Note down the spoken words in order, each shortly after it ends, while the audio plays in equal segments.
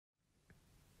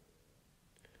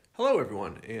Hello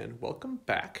everyone, and welcome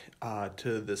back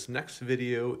to this next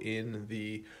video in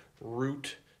the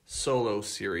Root solo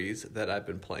series that I've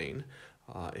been playing.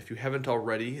 If you haven't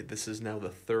already, this is now the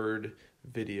third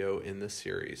video in this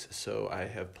series. So I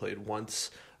have played once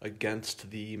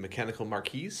against the Mechanical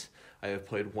Marquise, I have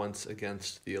played once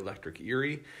against the Electric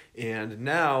Eyrie, and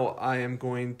now I am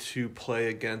going to play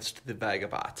against the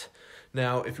Vagabot.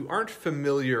 Now, if you aren't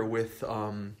familiar with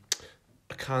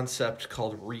a concept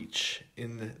called reach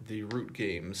in the Root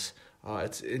games.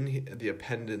 It's in the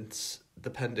appendix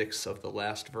of the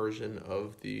last version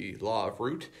of the Law of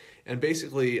Root. And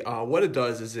basically what it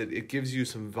does is it gives you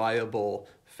some viable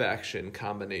faction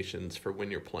combinations for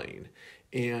when you're playing.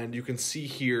 And you can see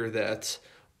here that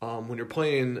when you're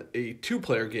playing a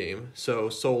two-player game, so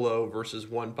solo versus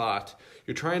one bot,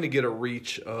 you're trying to get a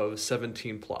reach of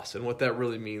 17 plus. And what that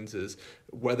really means is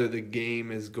whether the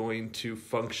game is going to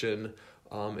function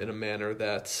in a manner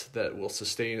that will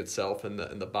sustain itself and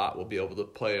the bot will be able to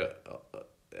play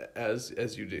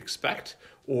as you'd expect,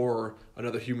 or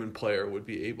another human player would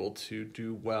be able to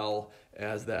do well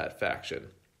as that faction.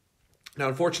 Now,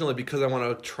 unfortunately, because I want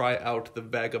to try out the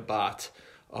Vagabot,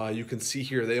 you can see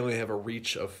here they only have a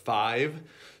reach of 5,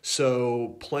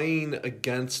 so playing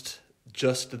against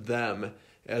just them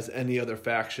as any other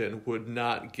faction would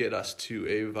not get us to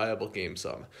a viable game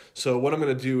sum. So what I'm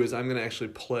going to do is I'm going to actually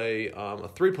play a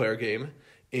 3-player game,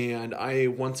 and I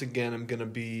once again am going to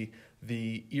be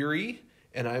the Eyrie,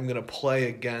 and I'm going to play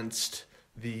against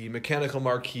the Mechanical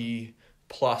Marquise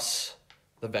plus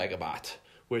the Vagabot,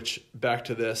 which back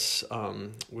to this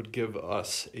would give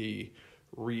us a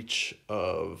reach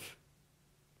of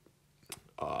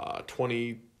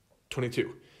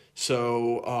 22.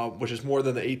 So, which is more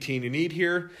than the 18 you need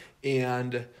here,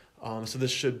 and so this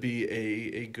should be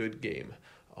a good game.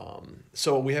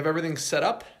 So we have everything set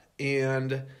up,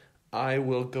 and I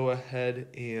will go ahead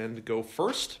and go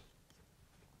first.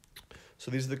 So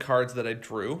these are the cards that I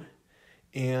drew,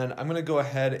 and I'm going to go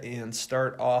ahead and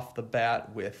start off the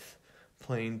bat with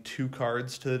playing 2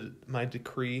 cards to my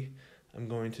decree. I'm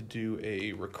going to do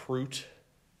a Recruit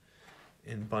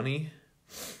in Bunny,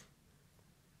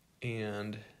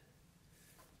 and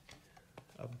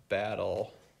a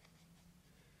Battle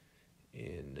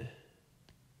in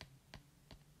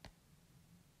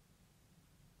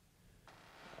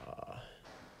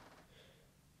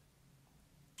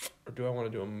or do I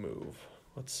want to do a move?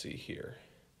 Let's see here.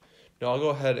 No, I'll go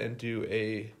ahead and do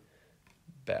a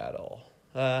Battle.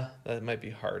 That might be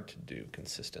hard to do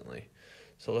consistently.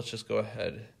 So let's just go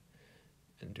ahead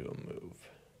and do a move.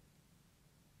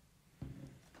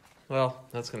 Well,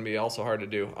 that's going to be also hard to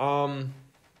do.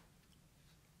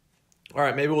 All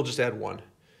right, maybe we'll just add 1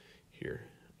 here.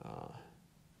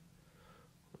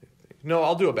 No,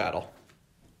 I'll do a Battle.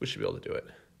 We should be able to do it.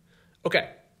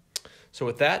 Okay, so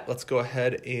with that, let's go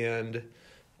ahead and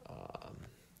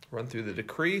run through the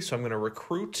decree. So I'm going to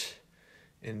Recruit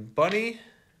in Bunny.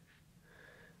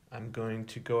 I'm going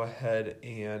to go ahead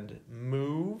and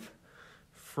move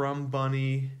from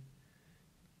Bunny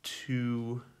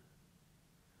to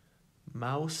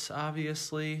Mouse,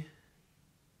 obviously.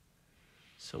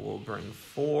 So we'll bring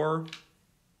 4.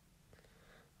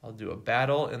 I'll do a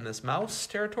Battle in this Mouse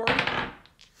territory.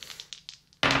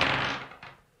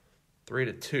 3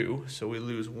 to 2, so we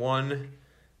lose 1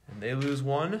 and they lose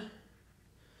 1.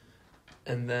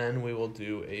 And then we will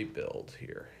do a build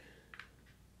here.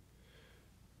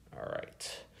 All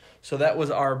right, so that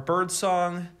was our bird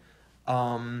song.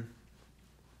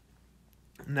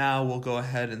 Now we'll go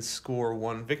ahead and score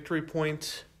 1 victory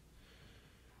point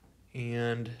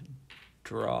and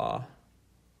draw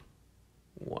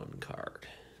 1 card.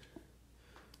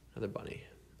 Another bunny.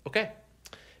 Okay.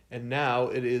 And now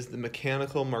it is the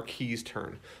Mechanical Marquise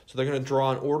turn. So they're going to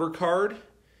draw an order card.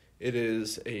 It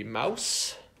is a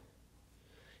mouse.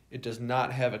 It does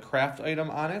not have a craft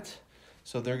item on it.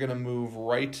 So they're going to move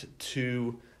right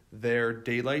to their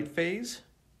daylight phase.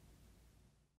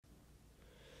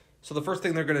 So the first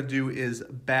thing they're going to do is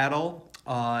battle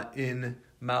in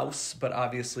mouse, but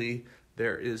obviously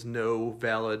there is no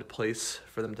valid place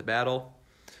for them to battle.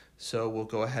 So we'll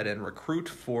go ahead and recruit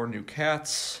 4 new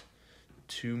cats,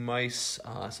 2 mice.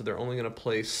 So they're only going to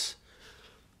place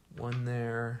 1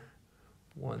 there,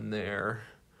 1 there,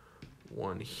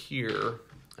 1 here.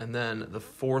 And then the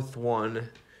 4th one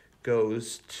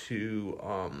goes to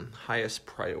highest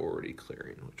priority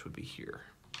clearing, which would be here.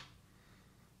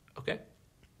 Okay.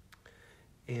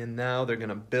 And now they're going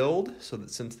to build, so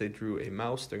that since they drew a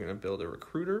mouse, they're going to build a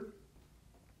recruiter.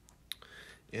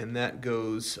 And that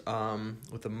goes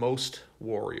with the most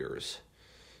warriors.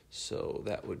 So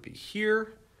that would be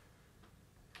here.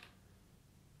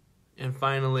 And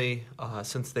finally,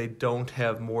 since they don't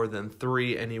have more than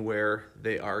 3 anywhere,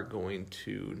 they are going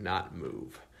to not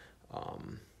move.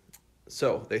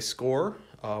 So they score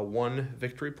 1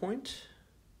 victory point,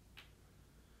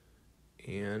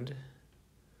 and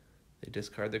they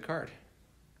discard their card.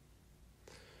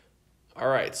 All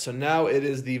right, so now it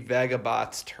is the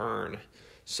Vagabot's turn.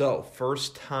 So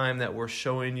first time that we're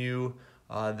showing you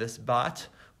this bot,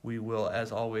 we will,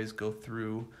 as always, go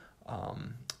through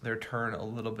their turn a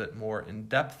little bit more in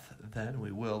depth than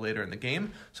we will later in the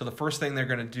game. So the first thing they're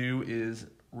going to do is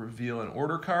reveal an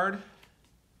order card.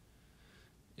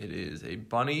 It is a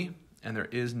bunny, and there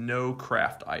is no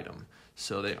craft item.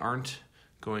 So they aren't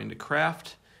going to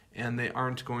craft, and they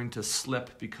aren't going to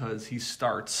slip because he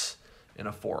starts in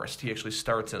a forest. He actually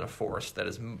starts in a forest that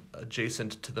is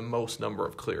adjacent to the most number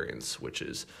of clearings, which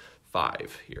is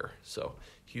 5 here. So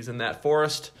he's in that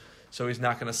forest, so he's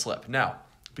not going to slip. Now,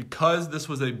 because this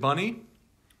was a bunny,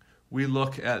 we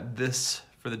look at this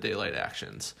for the daylight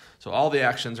actions. So all the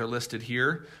actions are listed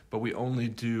here, but we only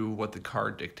do what the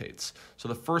card dictates. So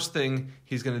the first thing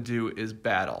he's going to do is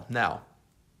battle. Now,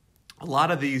 a lot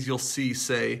of these you'll see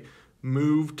say,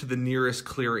 move to the nearest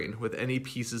clearing with any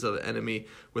pieces of the enemy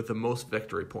with the most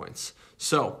victory points.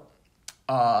 So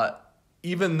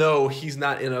even though he's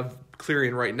not in a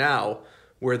clearing right now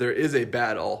where there is a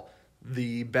battle,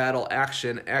 the battle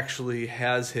action actually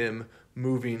has him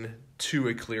moving to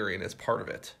a clearing as part of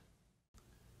it.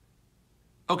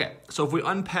 Okay, so if we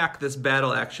unpack this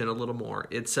battle action a little more,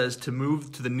 it says to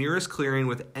move to the nearest clearing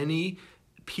with any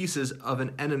pieces of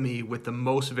an enemy with the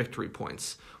most victory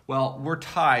points. Well, we're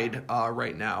tied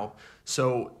right now.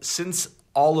 So since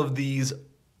all of these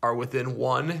are within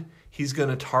 1, he's going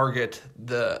to target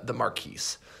the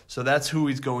Marquise. So that's who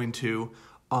he's going to.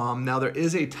 Now there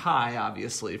is a tie,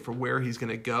 obviously, for where he's going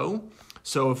to go.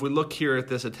 So if we look here at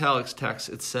this italics text,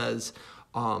 it says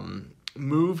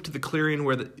move to the clearing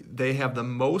where they have the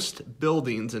most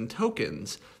buildings and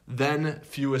tokens, then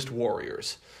fewest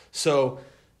warriors. So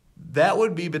that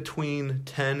would be between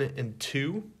 10 and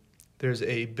 2. There's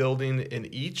a building in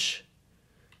each,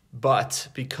 but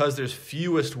because there's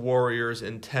fewest warriors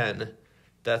in 10,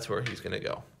 that's where he's going to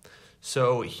go.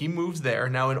 So he moves there.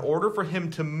 Now, in order for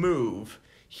him to move,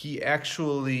 he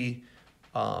actually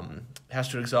has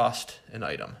to exhaust an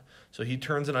item. So he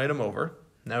turns an item over.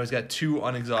 Now he's got 2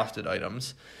 unexhausted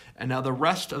items. And now the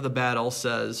rest of the battle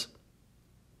says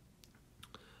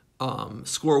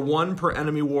score 1 per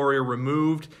enemy warrior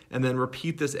removed, and then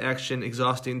repeat this action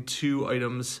exhausting 2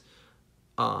 items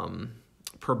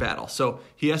per battle. So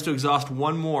he has to exhaust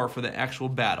 1 more for the actual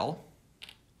battle.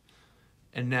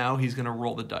 And now he's going to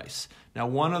roll the dice. Now,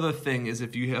 one other thing is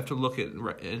if you have to look at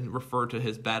and refer to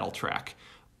his battle track.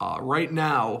 Right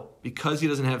now, because he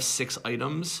doesn't have 6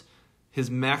 items, his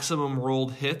maximum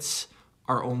rolled hits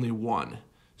are only 1.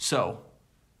 So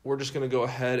we're just going to go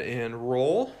ahead and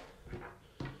roll.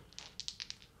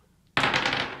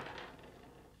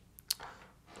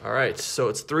 All right, so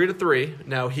it's 3-3.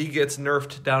 Now he gets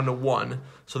nerfed down to 1,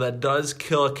 so that does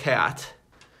kill a cat,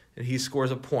 and he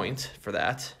scores a point for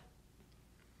that.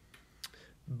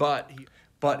 But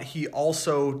he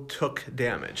also took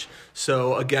damage.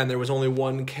 So again, there was only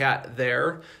 1 cat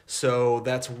there, so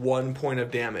that's 1 point of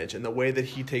damage. And the way that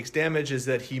he takes damage is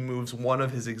that he moves 1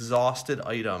 of his exhausted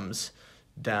items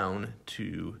down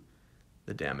to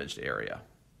the damaged area.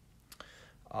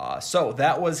 So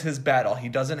that was his battle. He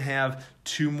doesn't have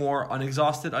 2 more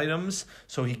unexhausted items,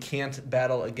 so he can't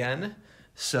battle again.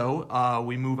 So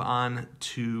we move on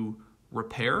to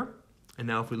repair. And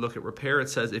now if we look at repair, it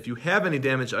says if you have any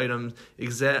damaged items,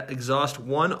 exhaust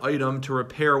 1 item to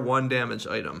repair 1 damaged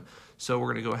item. So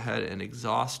we're going to go ahead and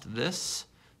exhaust this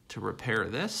to repair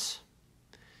this.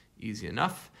 Easy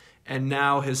enough. And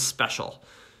now his special.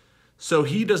 So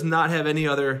he does not have any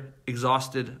other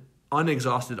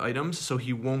unexhausted items, so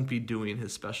he won't be doing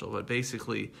his special. But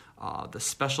basically, the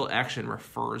special action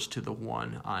refers to the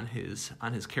one on his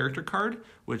character card,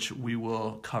 which we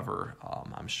will cover,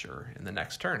 I'm sure, in the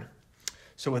next turn.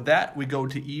 So with that, we go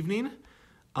to evening.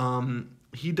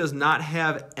 He does not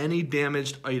have any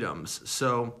damaged items.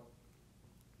 So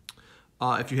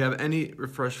if you have any,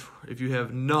 refresh. If you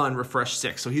have none, refresh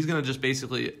 6. So he's going to just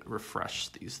basically refresh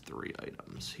these 3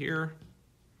 items here.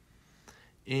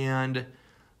 And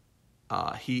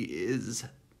he is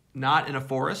not in a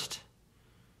forest,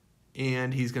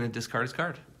 and he's going to discard his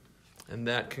card. And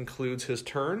that concludes his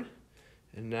turn.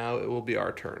 And now it will be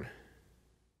our turn.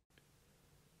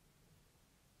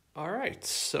 All right,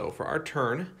 so for our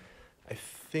turn, I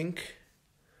think,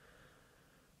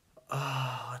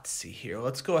 let's see here.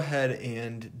 Let's go ahead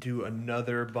and do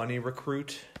another bunny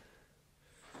recruit.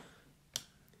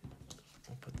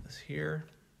 I'll put this here. here.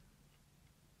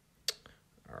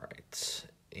 All right,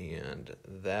 and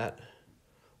that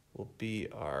will be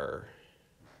our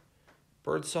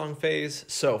birdsong phase.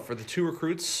 So for the 2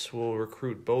 recruits, we'll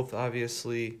recruit both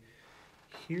obviously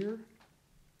here.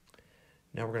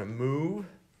 Now we're gonna move.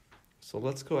 So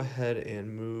let's go ahead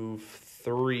and move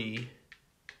 3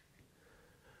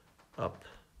 up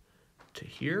to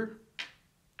here.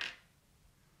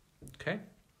 Okay,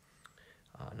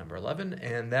 number 11,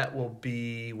 and that will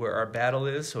be where our battle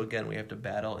is. So again, we have to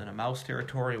battle in a mouse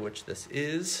territory, which this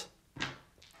is.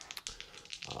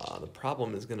 The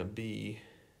problem is gonna be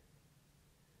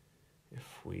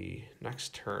if we,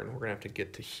 next turn, we're gonna have to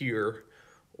get to here,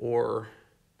 or,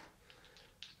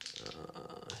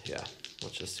 yeah,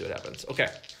 let's just see what happens. Okay,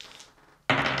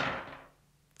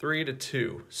 3 to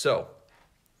 2. So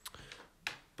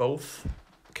both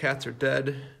cats are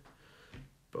dead.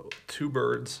 Both 2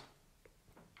 birds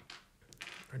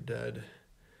are dead,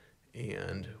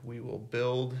 and we will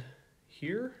build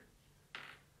here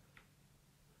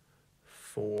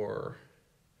for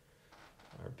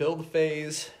our build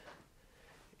phase.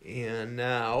 And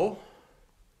now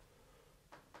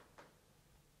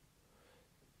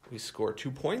we score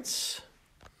 2 points.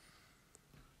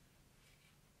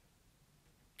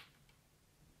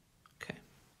 Okay.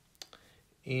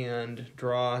 And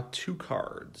draw 2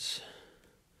 cards.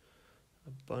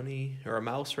 A bunny, or a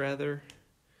mouse rather,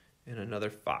 and another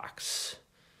fox.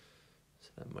 So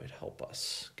that might help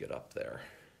us get up there.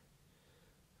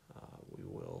 We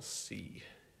will see.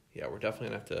 Yeah, we're definitely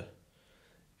gonna have to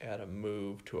add a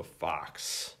move to a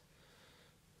fox.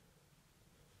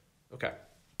 Okay,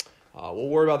 we'll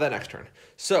worry about that next turn.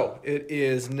 So it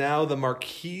is now the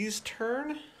Marquise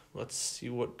turn. Let's see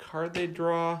what card they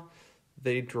draw.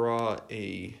 They draw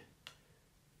a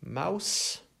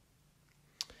mouse.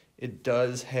 It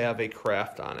does have a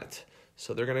craft on it.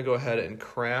 So they're gonna go ahead and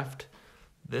craft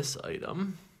this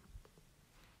item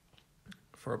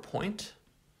for a point.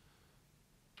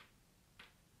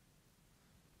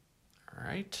 All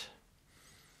right.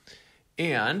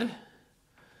 And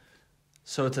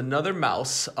so it's another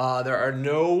mouse. There are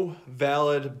no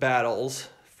valid battles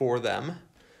for them.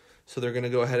 So they're gonna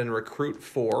go ahead and recruit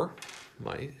 4,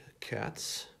 my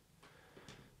cats.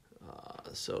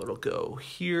 So it'll go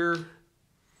here,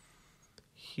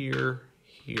 here,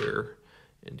 here,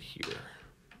 and here.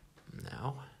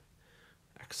 Now,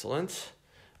 excellent.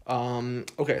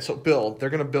 Okay, so build. They're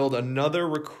gonna build another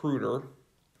recruiter,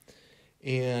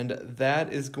 and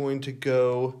that is going to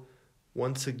go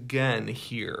once again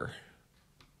here.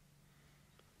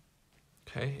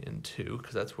 Okay, in 2,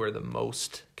 because that's where the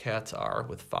most cats are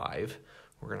with 5.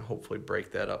 We're gonna hopefully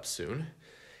break that up soon.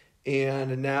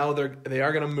 And now they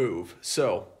are gonna move.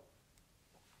 So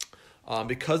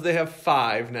because they have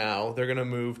 5 now, they're gonna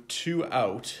move 2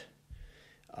 out.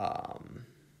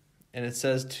 And it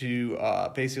says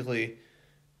to basically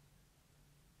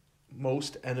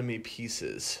most enemy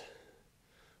pieces,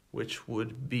 which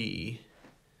would be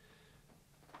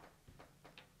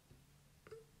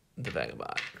the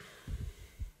Vagabot.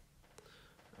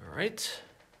 All right.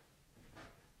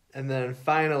 And then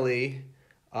finally,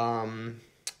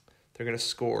 they're going to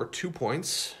score 2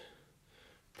 points,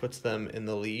 puts them in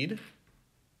the lead,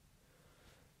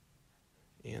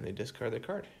 and they discard their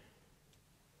card.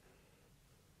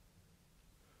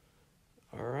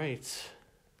 All right.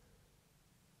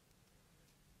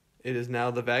 It is now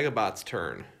the Vagabot's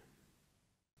turn.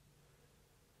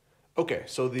 Okay,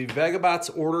 so the Vagabot's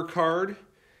order card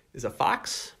is a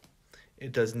fox.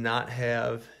 It does not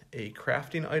have a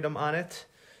crafting item on it,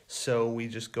 so we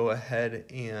just go ahead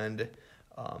and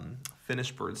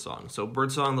finish Birdsong. So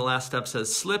Birdsong, the last step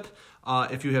says slip.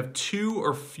 If you have 2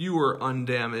 or fewer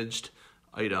undamaged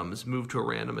items, move to a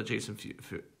random adjacent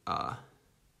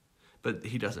but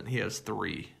he doesn't. He has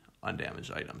 3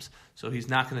 undamaged items, so he's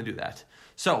not going to do that.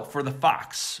 So for the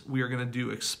fox, we are going to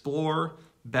do explore,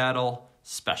 battle,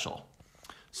 special.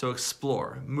 So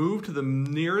explore, move to the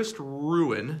nearest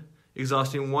ruin,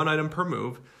 exhausting 1 item per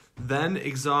move, then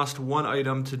exhaust 1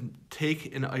 item to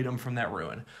take an item from that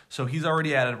ruin. So he's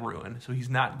already added ruin, so he's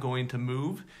not going to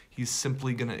move. He's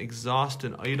simply going to exhaust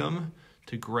an item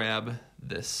to grab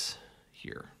this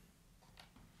here.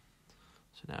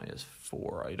 So now he has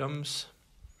 4 items.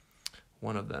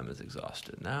 1 of them is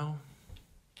exhausted now.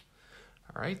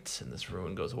 All right, and this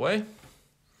ruin goes away.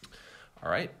 All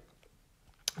right,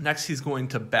 next he's going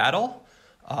to battle.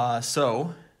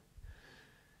 So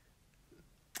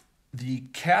the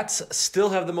cats still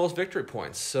have the most victory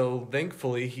points, so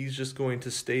thankfully he's just going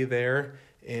to stay there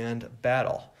and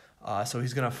battle. So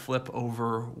he's going to flip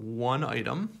over 1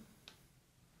 item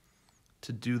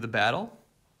to do the battle,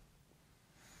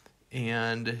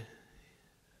 and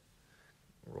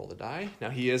Roll the die. Now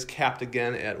he is capped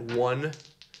again at 1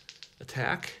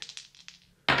 attack.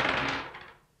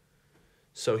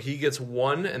 So he gets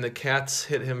 1, and the cats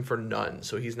hit him for none.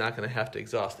 So he's not going to have to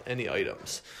exhaust any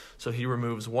items. So he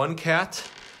removes 1 cat.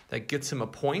 That gets him a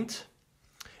point.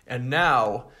 And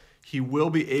now he will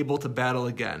be able to battle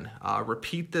again.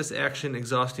 Repeat this action,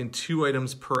 exhausting 2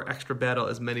 items per extra battle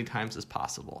as many times as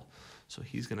possible. So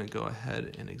he's going to go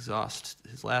ahead and exhaust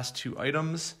his last 2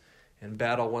 items and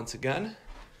battle once again.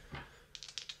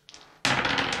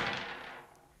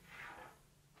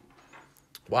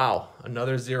 Wow,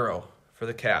 another 0 for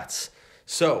the cats.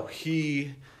 So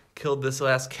he killed this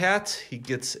last cat. He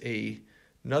gets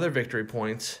another victory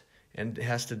point and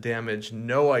has to damage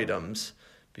no items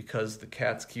because the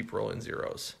cats keep rolling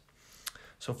 0s.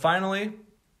 So finally,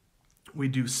 we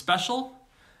do special.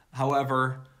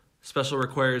 However, special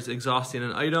requires exhausting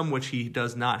an item, which he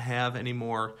does not have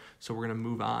anymore. So we're going to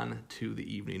move on to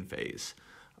the evening phase.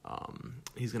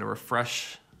 He's going to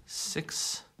refresh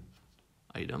 6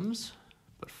 items,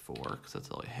 but 4 because that's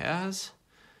all he has.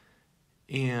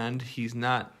 And he's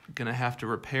not going to have to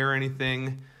repair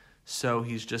anything, so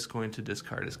he's just going to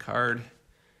discard his card,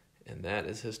 and that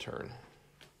is his turn.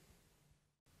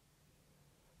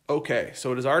 Okay,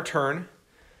 so it is our turn,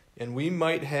 and we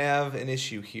might have an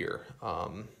issue here.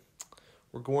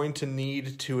 We're going to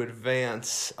need to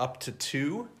advance up to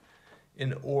 2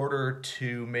 in order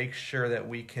to make sure that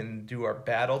we can do our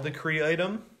battle decree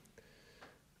item.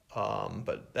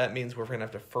 But that means we're going to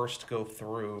have to first go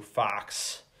through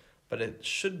Fox, but it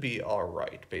should be all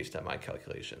right based on my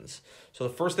calculations. So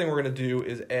the first thing we're going to do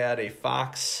is add a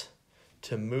Fox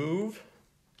to move.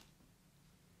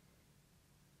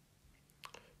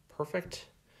 Perfect.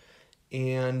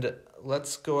 And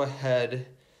let's go ahead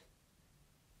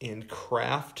and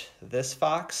craft this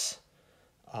Fox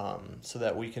so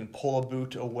that we can pull a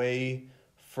boot away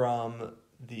from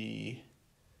the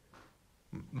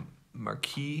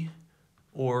Marquise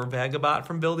or Vagabot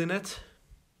from building it.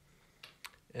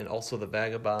 And also the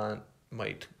Vagabond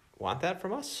might want that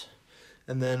from us.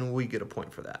 And then we get a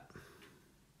point for that.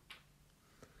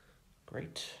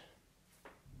 Great.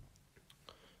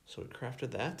 So we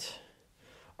crafted that.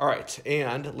 All right,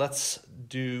 and let's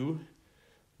do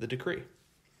the decree.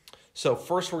 So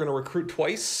first we're going to recruit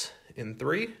twice in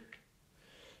 3.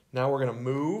 Now we're going to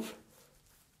move.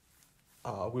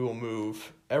 We will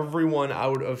move everyone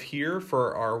out of here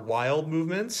for our wild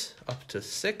movements up to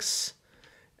 6.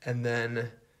 And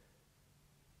then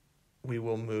we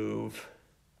will move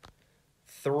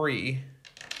 3.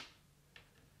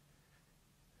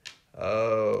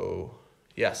 Oh,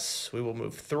 yes, we will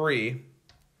move 3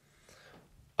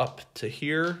 up to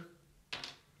here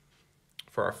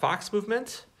for our Fox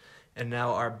movement. And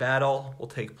now our battle will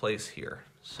take place here.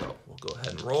 So we'll go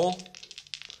ahead and roll.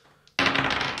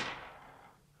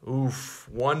 Oof,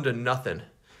 1-0.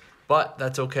 But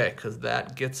that's okay, because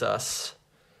that gets us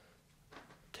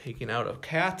taking out a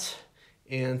cat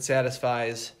and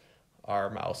satisfies our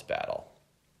mouse battle.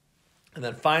 And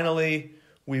then finally,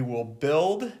 we will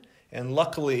build, and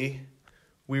luckily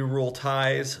we roll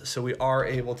ties, so we are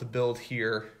able to build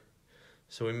here.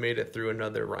 So we made it through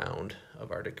another round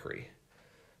of our decree.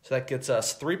 So that gets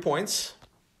us 3 points.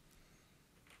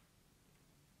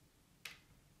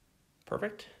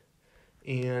 Perfect.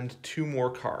 And 2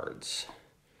 more cards.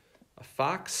 A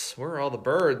fox, where are all the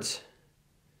birds?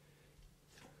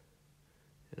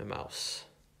 And a mouse.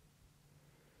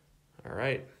 All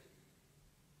right.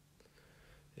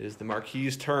 It is the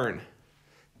Marquise' turn.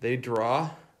 They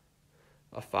draw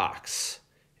a fox.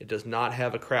 It does not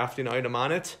have a crafting item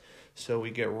on it, so we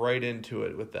get right into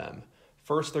it with them.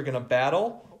 First, they're going to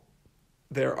battle.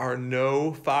 There are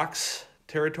no fox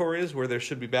territories where there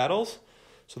should be battles,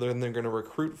 so then they're going to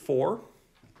recruit 4.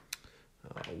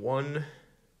 1,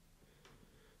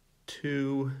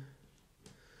 2,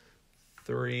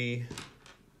 3.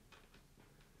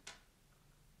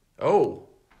 Oh,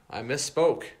 I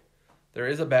misspoke. There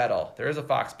is a battle. There is a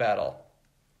fox battle.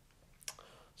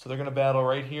 So they're going to battle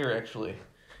right here, actually.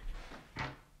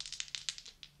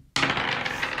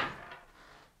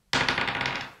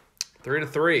 Three to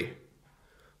 3.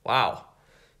 Wow.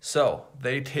 So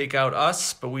they take out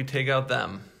us, but we take out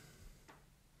them.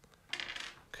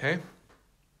 Okay.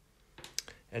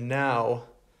 And now,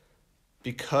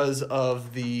 because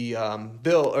of the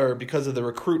because of the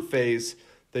recruit phase,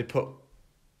 they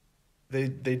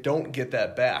don't get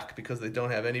that back because they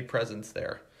don't have any presence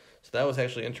there. So that was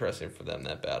actually interesting for them,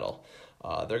 that battle.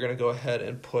 They're going to go ahead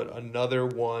and put another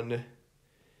one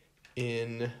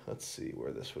in. Let's see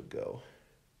where this would go.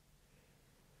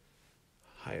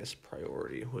 Highest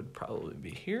priority would probably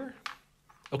be here.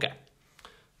 Okay.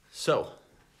 So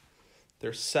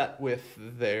they're set with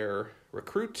their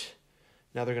recruit.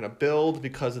 Now they're going to build,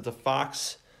 because it's a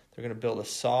fox, they're going to build a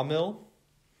sawmill.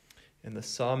 And the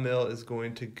sawmill is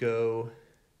going to go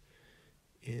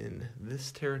in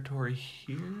this territory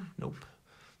here. Nope,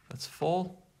 that's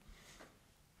full.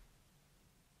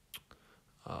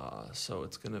 So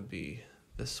it's going to be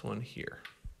this one here.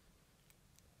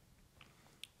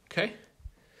 Okay.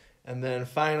 And then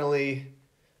finally,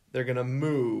 they're going to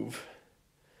move.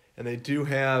 And they do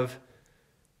have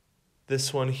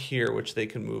this one here, which they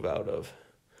can move out of.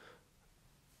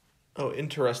 Oh,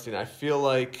 interesting. I feel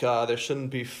like there shouldn't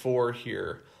be 4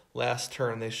 here. Last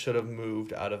turn, they should have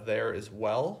moved out of there as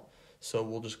well. So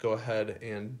we'll just go ahead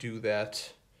and do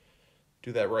that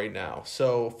right now.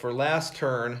 So for last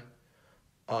turn,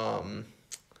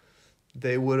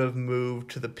 they would have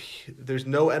moved to there's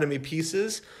no enemy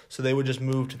pieces, so they would just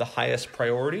move to the highest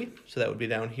priority. So that would be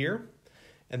down here.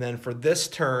 And then for this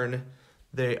turn,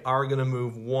 they are going to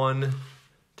move 1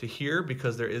 to here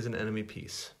because there is an enemy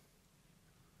piece.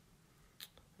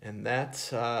 And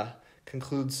that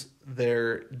concludes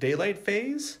their daylight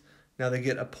phase. Now they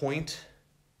get a point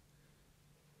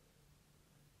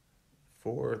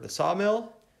for the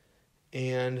sawmill,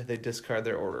 and they discard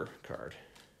their order card.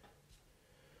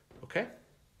 Okay.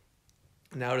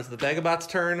 Now it is the Vagabot's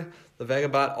turn. The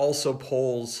Vagabot also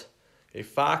pulls a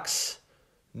fox.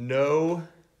 No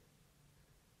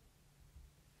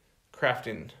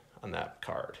crafting on that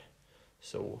card.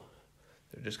 So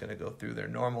they're just going to go through their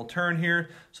normal turn here.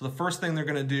 So the first thing they're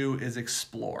going to do is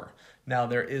explore. Now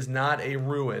there is not a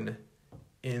ruin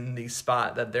in the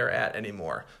spot that they're at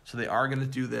anymore. So they are going to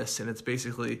do this, and it's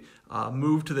basically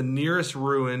move to the nearest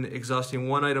ruin, exhausting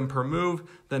 1 item per move,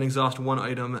 then exhaust 1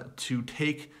 item to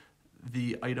take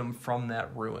the item from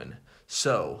that ruin.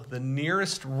 So the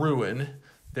nearest ruin,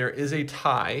 there is a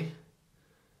tie.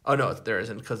 Oh no, there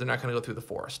isn't, because they're not going to go through the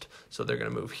forest. So they're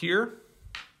going to move here.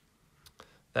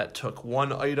 That took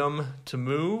 1 item to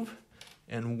move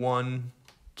and 1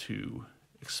 to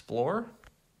explore.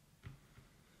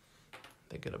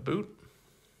 They get a boot.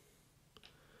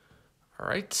 All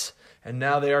right, and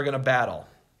now they are going to battle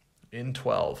in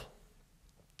 12.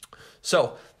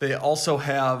 So they also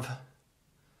have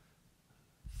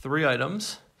 3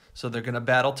 items, so they're going to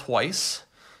battle twice.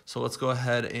 So let's go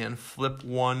ahead and flip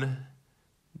 1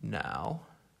 now.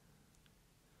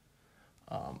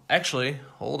 Actually,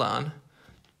 hold on.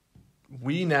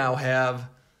 We now have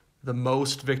the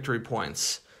most victory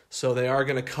points, so they are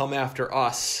going to come after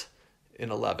us in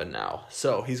 11 now.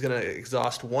 So he's going to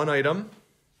exhaust 1 item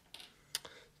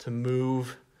to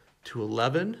move to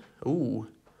 11. Ooh,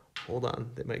 hold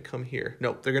on. They might come here.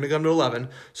 Nope, they're going to come to 11.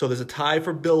 So there's a tie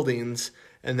for buildings,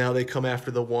 and now they come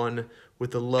after the one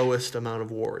with the lowest amount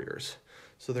of warriors.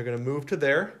 So they're going to move to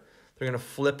there. They're going to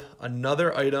flip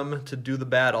another item to do the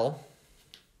battle.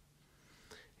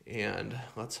 And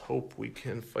let's hope we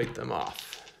can fight them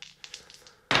off.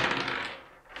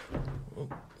 Oh,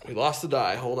 we lost the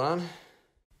die. Hold on.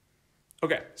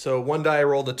 Okay, so 1 die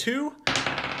rolled a 2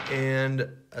 and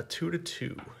a 2 to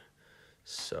 2.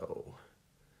 So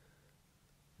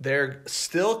they're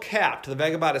still capped. The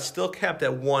Vagabot is still capped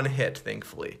at 1 hit,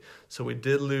 thankfully. So we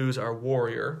did lose our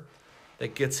warrior.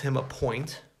 That gets him a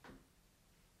point.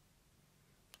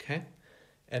 Okay,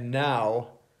 and now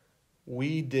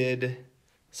we did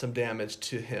some damage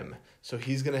to him. So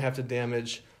he's going to have to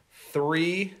damage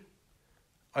 3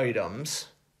 items,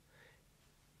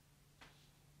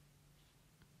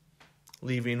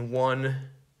 leaving 1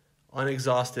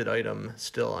 unexhausted item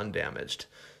still undamaged.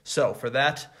 So for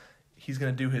that, he's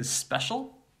going to do his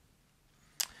special.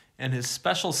 And his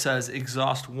special says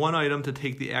exhaust 1 item to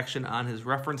take the action on his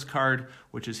reference card,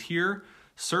 which is here.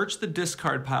 Search the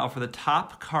discard pile for the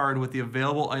top card with the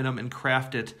available item and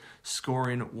craft it,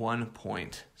 scoring 1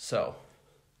 point. So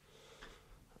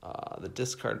the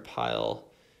discard pile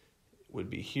would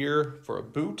be here for a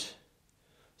boot.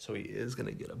 So he is going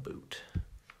to get a boot.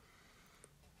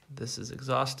 This is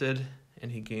exhausted,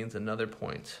 and he gains another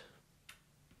point.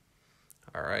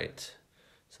 All right.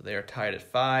 So they are tied at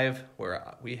 5,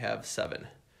 where we have 7.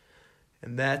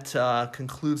 And that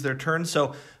concludes their turn.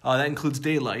 So that includes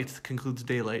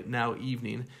daylight, now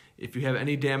evening. If you have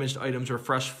any damaged items,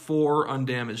 refresh 4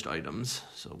 undamaged items.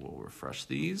 So we'll refresh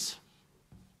these.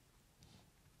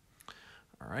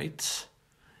 All right.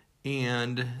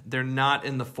 And they're not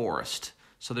in the forest.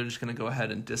 So they're just going to go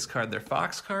ahead and discard their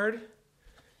fox card.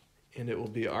 And it will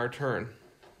be our turn.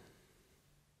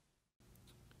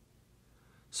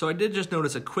 So I did just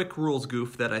notice a quick rules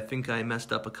goof that I think I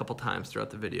messed up a couple times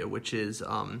throughout the video, which is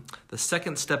the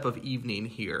second step of evening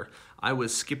here. I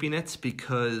was skipping it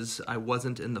because I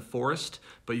wasn't in the forest,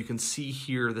 but you can see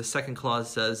here the second clause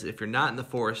says if you're not in the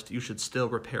forest, you should still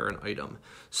repair an item.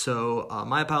 So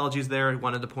my apologies there. I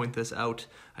wanted to point this out.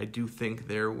 I do think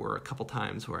there were a couple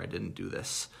times where I didn't do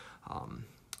this,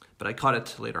 but I caught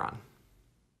it later on.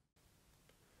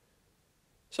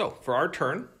 So for our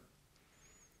turn,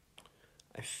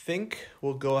 I think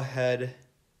we'll go ahead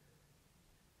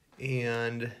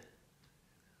and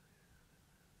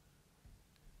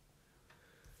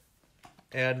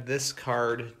add this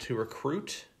card to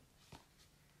recruit.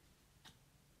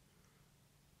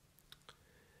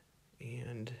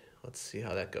 And let's see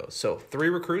how that goes. So 3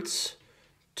 recruits,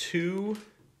 2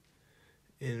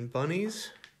 in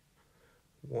bunnies,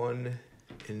 1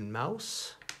 in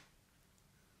mouse.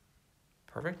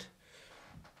 Perfect.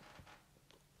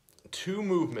 2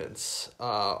 movements,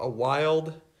 a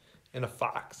wild and a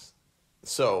fox.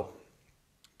 So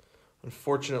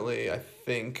unfortunately, I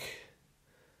think,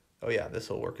 oh yeah, this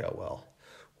will work out well.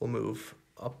 We'll move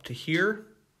up to here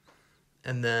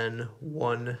and then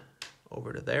 1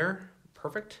 over to there.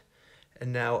 Perfect.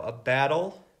 And now a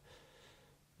battle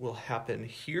will happen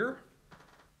here.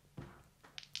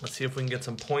 Let's see if we can get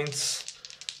some points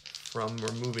from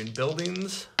removing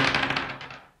buildings.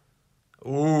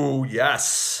 Ooh,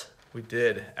 yes, we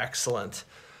did. Excellent.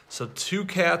 So 2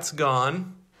 cats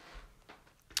gone,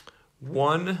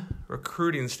 1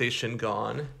 recruiting station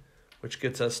gone, which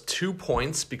gets us 2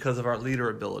 points because of our leader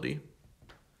ability.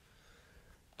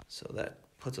 So that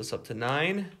puts us up to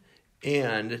 9,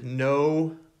 and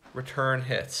no return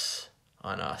hits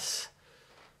on us.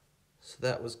 So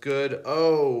that was good.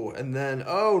 Oh, and then,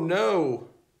 oh no.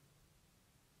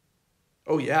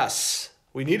 Oh yes,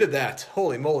 we needed that.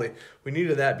 Holy moly, we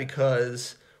needed that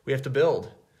because we have to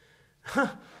build.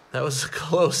 That was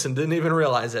close and didn't even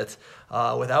realize it.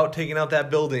 Without taking out that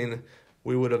building,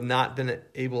 we would have not been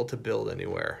able to build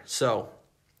anywhere. So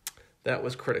that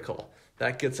was critical.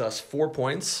 That gets us 4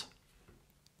 points.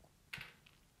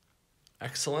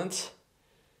 Excellent.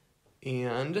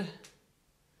 And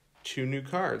 2 new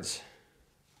cards.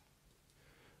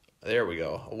 There we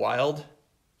go. A wild.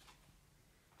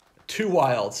 2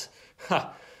 wilds.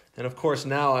 Ha. And of course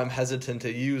now I'm hesitant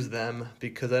to use them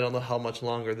because I don't know how much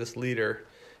longer this leader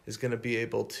is going to be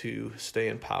able to stay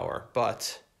in power.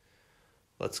 But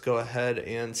let's go ahead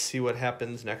and see what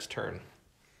happens next turn.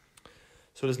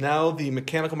 So it is now the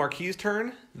Mechanical Marquise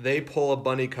turn. They pull a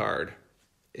bunny card.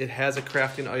 It has a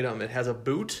crafting item. It has a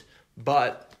boot,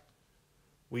 but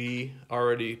we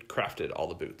already crafted all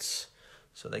the boots.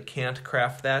 So they can't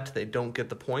craft that. They don't get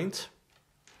the point.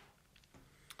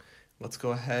 Let's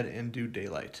go ahead and do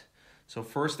daylight. So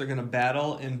first they're going to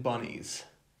battle in bunnies.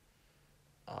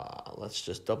 Let's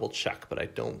just double check, but I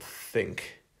don't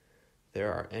think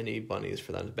there are any bunnies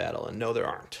for them to battle. And no, there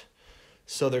aren't.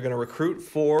 So they're going to recruit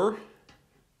 4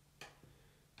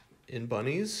 in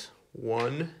bunnies.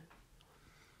 1,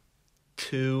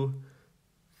 2,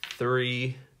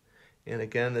 3. And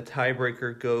again, the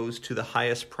tiebreaker goes to the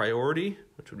highest priority,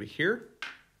 which would be here.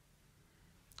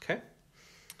 Okay.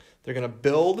 They're going to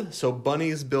build. So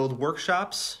bunnies build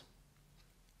workshops.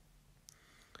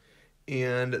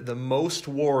 And the most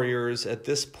warriors at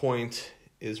this point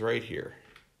is right here.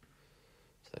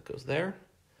 So that goes there.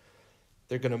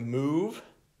 They're going to move.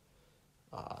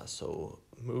 So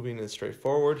moving is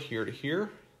straightforward, here to here.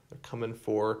 They're coming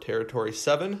for territory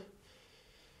 7.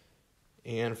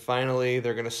 And finally,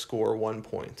 they're going to score 1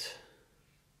 point.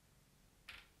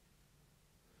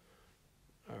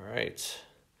 All right.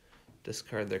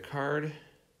 Discard their card.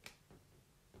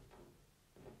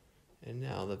 And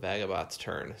now the Vagabot's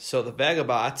turn. So the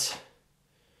Vagabot,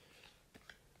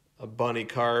 a bunny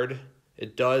card,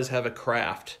 it does have a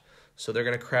craft. So they're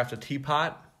going to craft a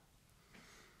teapot.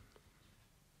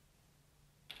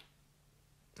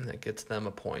 And that gets them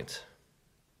a point.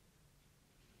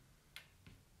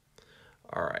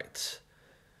 All right.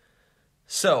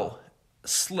 So,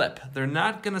 slip. They're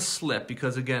not going to slip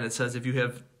because, again, it says if you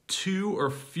have 2 or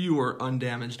fewer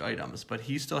undamaged items, but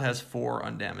he still has 4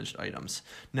 undamaged items.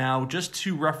 Now, just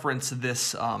to reference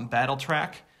this battle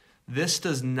track, this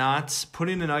does not,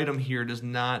 putting an item here does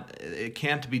not, it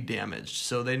can't be damaged.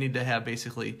 So they need to have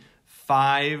basically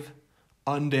 5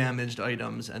 undamaged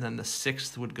items, and then the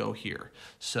 6th would go here.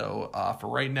 So for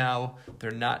right now,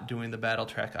 they're not doing the battle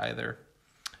track either.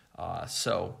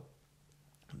 So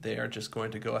they are just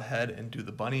going to go ahead and do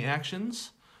the bunny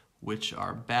actions, which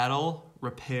are battle,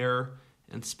 repair,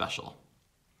 and special.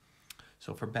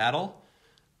 So for battle,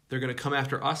 they're going to come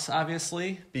after us,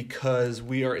 obviously, because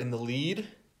we are in the lead,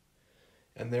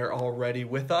 and they're already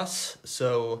with us,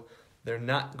 so they're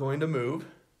not going to move.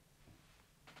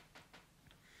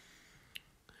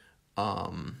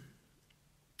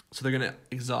 So they're going to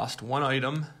exhaust one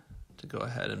item to go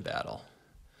ahead and battle.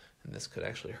 And this could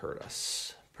actually hurt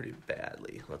us pretty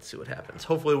badly. Let's see what happens.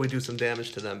 Hopefully we do some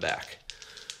damage to them back.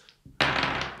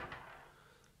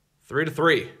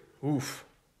 3-3. Oof.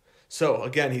 So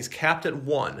again, he's capped at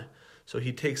 1. So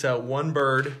he takes out 1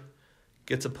 bird,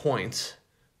 gets a point,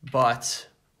 but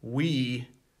we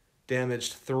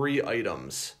damaged 3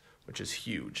 items, which is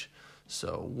huge.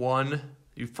 So 1,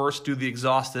 you first do the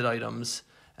exhausted items,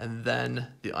 and then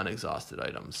the unexhausted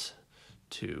items.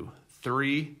 2,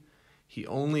 3, he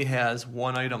only has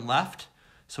 1 item left,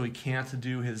 so he can't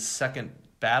do his second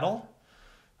battle.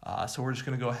 So we're just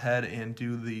going to go ahead and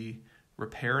do the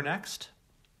repair next.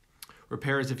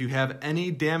 Repair is if you have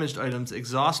any damaged items,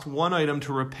 exhaust 1 item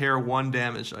to repair 1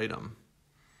 damaged item.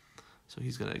 So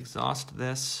he's going to exhaust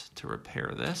this to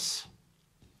repair this.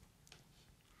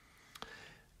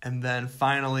 And then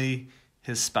finally,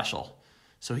 his special.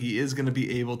 So he is going to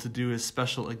be able to do his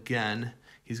special again.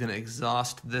 He's going to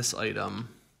exhaust this item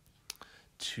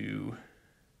to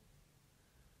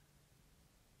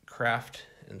craft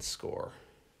and score.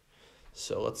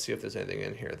 So let's see if there's anything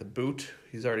in here. The boot,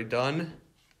 he's already done.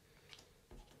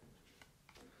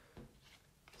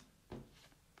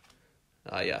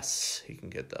 Yes, he can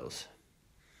get those.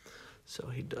 So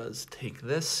he does take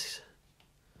this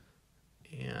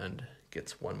and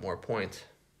gets 1 more point.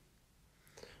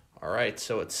 All right,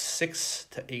 so it's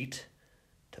 6-8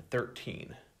 to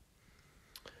 13.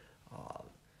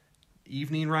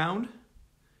 Evening round.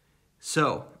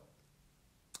 So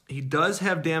he does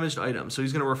have damaged items. So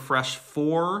he's going to refresh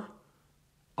 4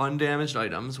 undamaged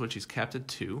items, which he's capped at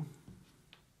 2.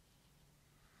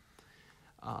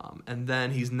 And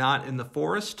then he's not in the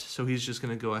forest, so he's just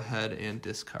going to go ahead and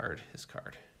discard his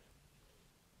card.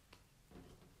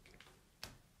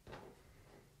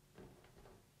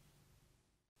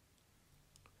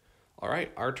 All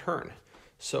right, our turn.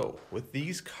 So with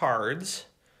these cards,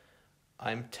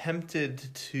 I'm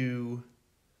tempted to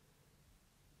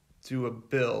do a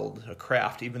build, a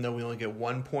craft, even though we only get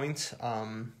 1 point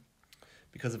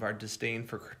because of our disdain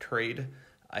for trade.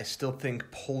 I still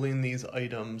think pulling these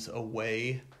items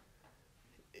away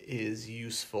is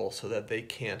useful so that they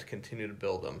can't continue to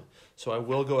build them. So I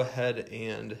will go ahead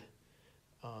and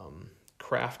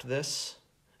craft this.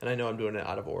 And I know I'm doing it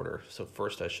out of order, so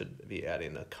first I should be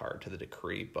adding a card to the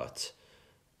decree, but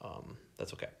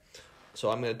that's okay.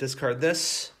 So I'm going to discard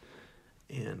this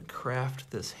and craft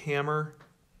this hammer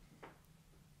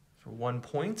for 1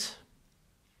 point.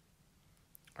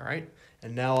 All right,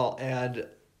 and now I'll add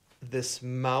this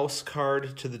mouse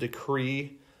card to the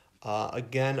decree,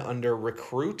 again under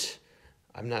recruit.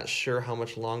 I'm not sure how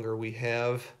much longer we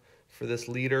have for this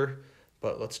leader,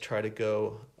 but let's try to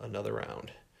go another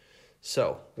round.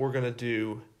 So we're going to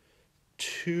do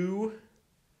 2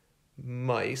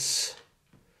 mice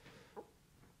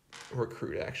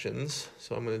recruit actions.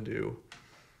 So I'm going to do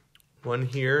 1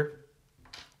 here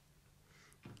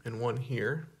and 1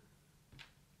 here,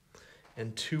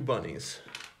 and 2 bunnies,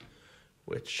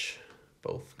 which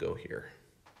both go here.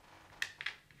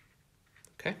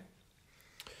 Okay.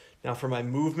 Now for my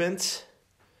movement,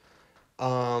 you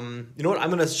know what?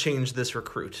 I'm going to change this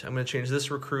recruit. I'm going to change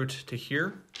this recruit to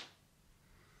here.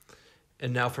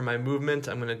 And now for my movement,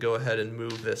 I'm going to go ahead and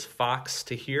move this fox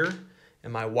to here,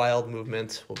 and my wild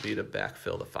movement will be to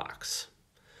backfill the fox.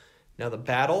 Now the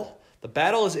battle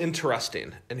is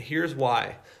interesting, and here's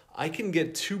why. I can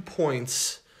get 2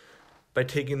 points by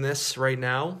taking this right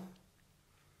now.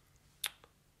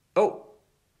 Oh,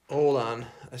 hold on.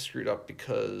 I screwed up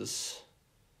because,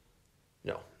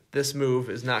 no, this move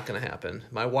is not going to happen.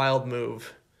 My wild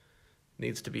move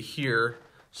needs to be here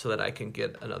so that I can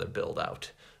get another build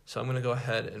out. So I'm going to go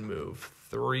ahead and move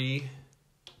 3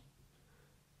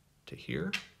 to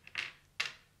here.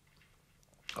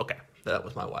 Okay, that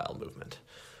was my wild movement.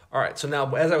 All right, so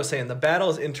now, as I was saying, the battle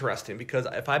is interesting because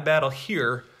if I battle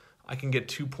here, I can get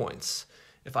 2 points.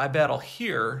 If I battle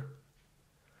here,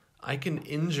 I can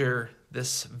injure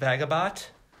this Vagabot,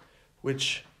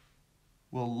 which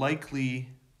will likely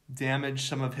damage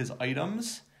some of his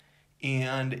items.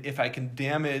 And if I can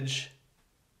damage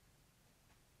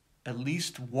at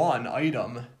least 1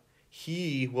 item,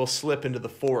 he will slip into the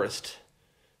forest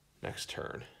next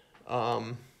turn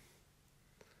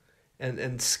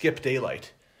and skip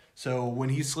daylight. So when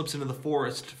he slips into the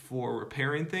forest for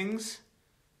repairing things,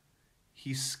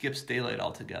 he skips daylight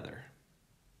altogether.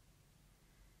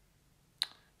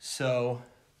 So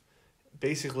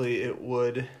basically it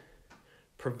would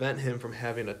prevent him from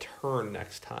having a turn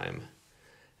next time.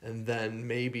 And then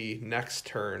maybe next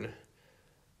turn,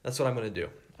 that's what I'm going to do.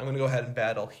 I'm going to go ahead and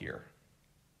battle here.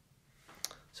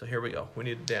 So here we go. We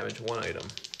need to damage one item,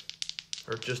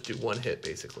 or just do one hit,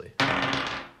 basically.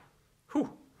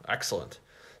 Whew, excellent.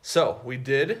 So we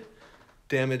did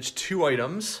damage 2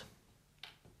 items.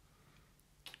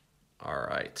 All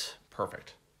right,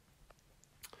 perfect.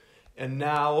 And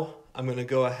now I'm gonna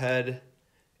go ahead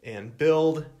and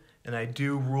build, and I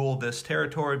do rule this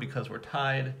territory because we're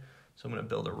tied. So I'm gonna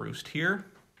build a roost here.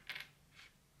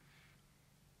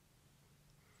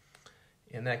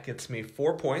 And that gets me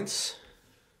 4 points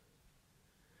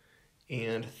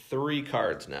and 3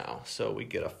 cards now. So we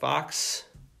get a fox,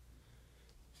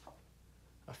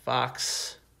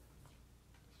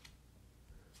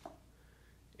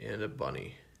 and a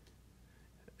bunny,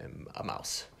 and a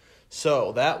mouse.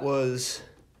 So that was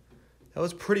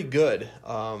pretty good.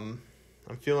 I'm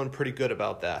feeling pretty good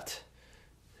about that.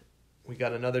 We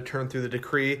got another turn through the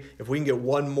decree. If we can get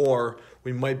one more,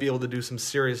 we might be able to do some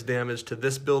serious damage to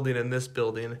this building and this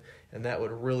building, and that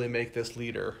would really make this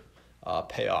leader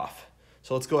pay off.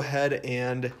 So let's go ahead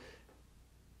and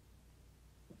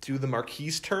do the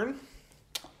Marquise turn.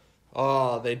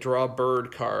 Oh, they draw a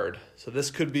bird card. So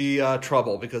this could be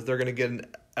trouble because they're going to get an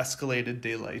escalated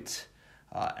daylight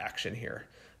action here.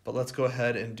 But let's go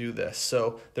ahead and do this.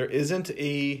 So there isn't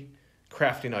a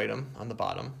crafting item on the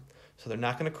bottom, so they're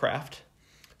not going to craft.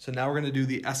 So now we're going to do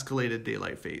the escalated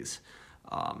daylight phase.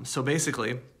 So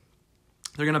basically,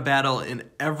 they're going to battle in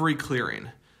every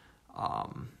clearing.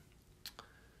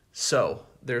 So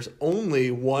there's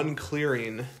only one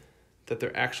clearing that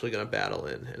they're actually going to battle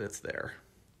in, and it's there.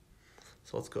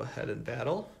 So let's go ahead and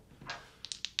battle.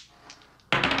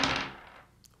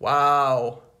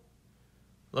 Wow.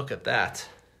 Look at that.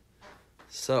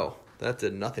 So that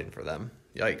did nothing for them.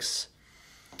 Yikes.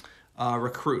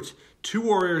 Recruit. 2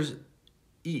 warriors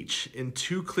each in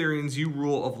 2 clearings you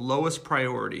rule of lowest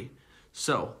priority.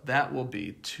 So that will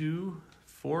be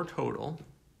 4 total.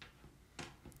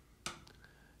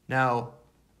 Now,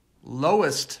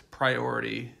 lowest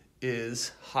priority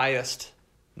is highest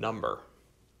number.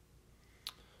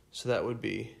 So that would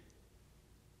be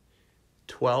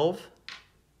 12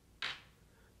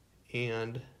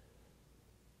 and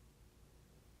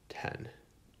 10.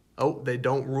 Oh, they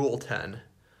don't rule 10,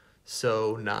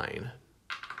 so 9.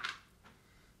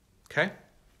 Okay.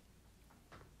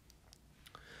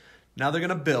 Now they're going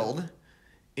to build,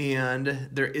 and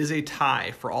there is a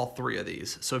tie for all 3 of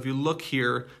these. So if you look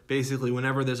here, basically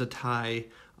whenever there's a tie,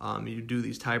 you do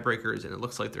these tiebreakers, and it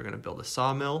looks like they're going to build a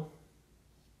sawmill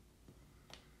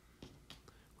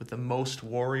with the most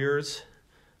warriors,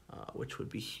 which would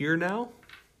be here now.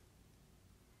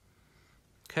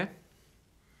 Okay.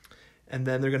 And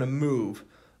then they're going to move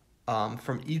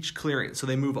from each clearing. So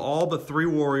they move all but 3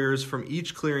 warriors from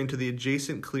each clearing to the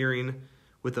adjacent clearing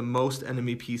with the most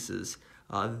enemy pieces.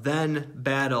 Then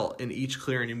battle in each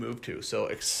clearing you move to. So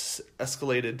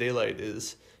escalated daylight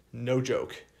is no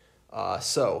joke.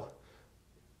 So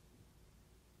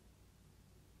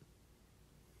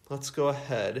let's go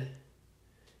ahead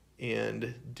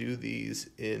and do these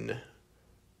in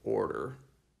order.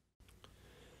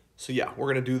 So yeah,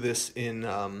 we're going to do this in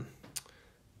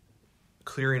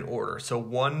clearing order. So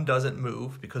 1 doesn't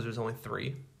move because there's only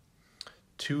 3.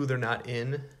 2, they're not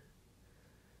in.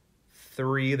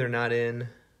 3, they're not in.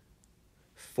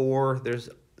 4,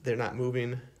 they're not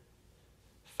moving.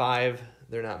 5,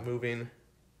 they're not moving.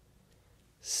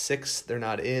 6, they're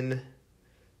not in.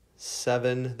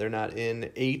 7, they're not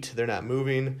in. 8, they're not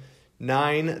moving.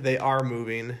 9, they are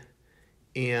moving,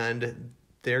 and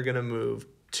they're going to move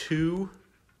 2,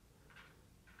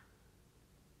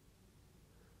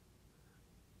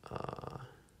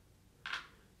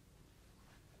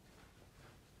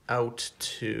 out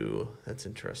to, that's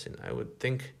interesting. I would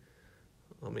think,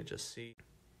 let me just see.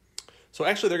 So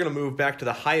actually they're going to move back to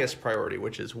the highest priority,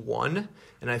 which is 1,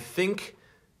 and I think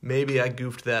maybe I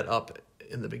goofed that up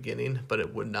in the beginning, but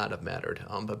it would not have mattered.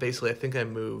 But basically I think I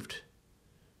moved,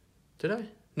 did I?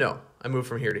 No, I moved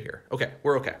from here to here. Okay,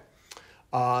 we're okay.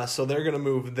 So they're going to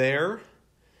move there,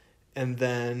 and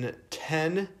then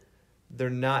 10, they're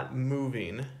not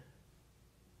moving,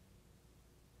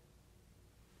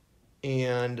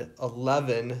 and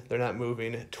 11, they're not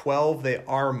moving. 12, they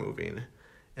are moving,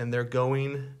 and they're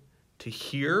going to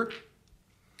here.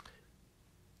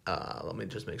 Let me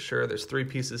just make sure. There's 3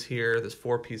 pieces here. There's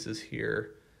 4 pieces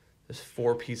here. There's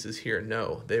 4 pieces here.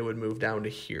 No, they would move down to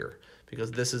here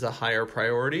because this is a higher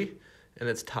priority, and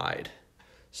it's tied.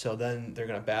 So then they're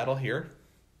going to battle here.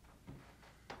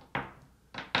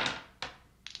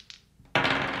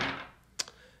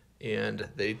 And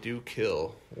they do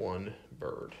kill 1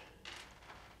 bird.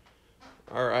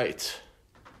 All right.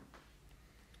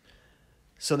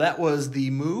 So that was the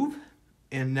move,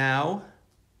 and now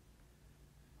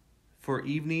for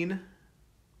evening,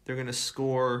 they're going to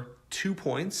score 2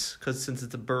 points, because since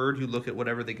it's a bird, you look at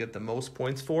whatever they get the most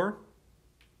points for.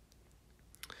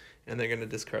 And they're going to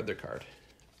discard their card.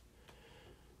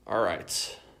 All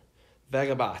right.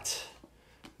 Vagabot.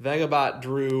 Vagabot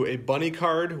drew a bunny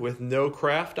card with no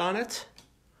craft on it.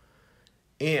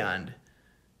 And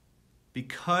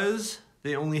because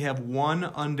they only have one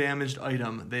undamaged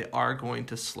item, they are going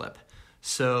to slip.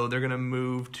 So they're going to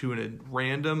move to a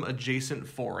random adjacent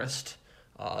forest.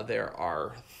 There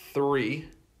are 3.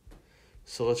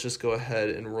 So let's just go ahead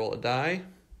and roll a die.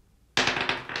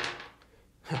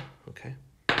 Okay.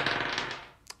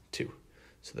 2.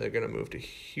 So they're going to move to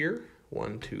here.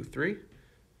 1, 2, 3.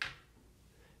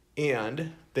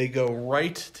 And they go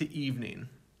right to evening.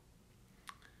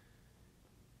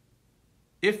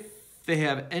 If they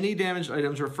have any damaged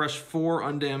items, refresh 4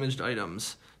 undamaged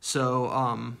items. So,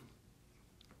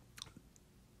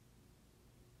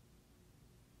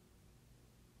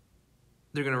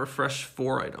 they're going to refresh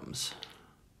 4 items.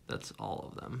 That's all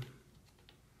of them.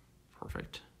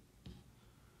 Perfect.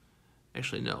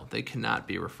 Actually, no, they cannot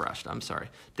be refreshed. I'm sorry.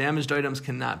 Damaged items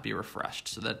cannot be refreshed,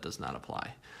 so that does not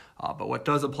apply. But what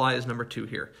does apply is number 2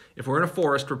 here. If we're in a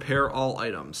forest, repair all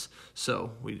items.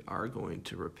 So we are going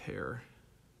to repair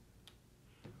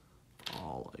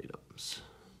all items.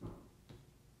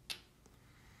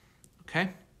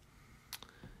 Okay.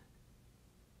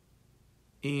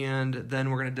 And then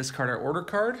we're going to discard our order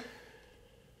card.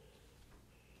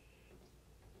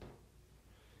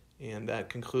 And that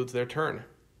concludes their turn.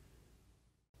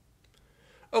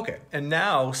 Okay, and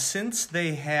now since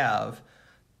they have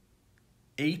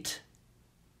 8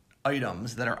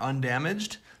 items that are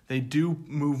undamaged, they do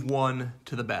move 1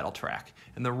 to the battle track.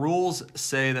 And the rules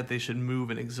say that they should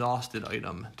move an exhausted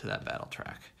item to that battle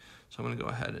track. So I'm going to go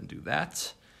ahead and do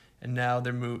that. And now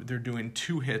they're doing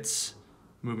 2 hits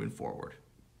moving forward.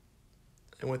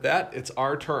 And with that, it's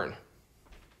our turn.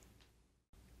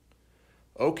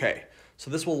 Okay, so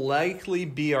this will likely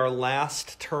be our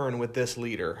last turn with this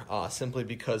leader, simply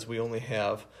because we only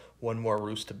have 1 more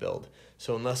roost to build.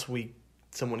 So unless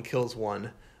someone kills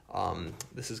one,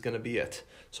 this is going to be it.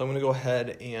 So I'm going to go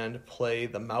ahead and play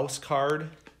the mouse card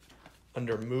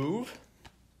under move.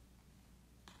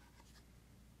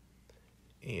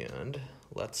 And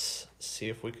let's see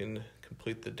if we can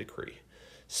complete the decree.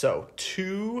 So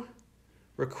 2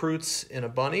 recruits in a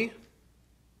bunny,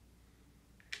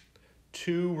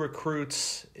 2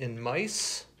 recruits in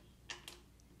mice,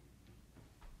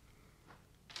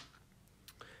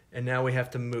 and now we have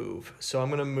to move. So I'm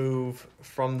going to move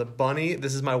from the bunny,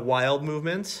 this is my wild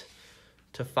movement,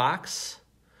 to fox.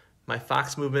 My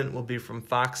fox movement will be from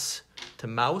fox to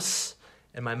mouse,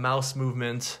 and my mouse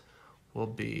movement will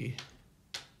be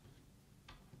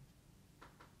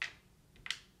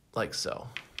like so.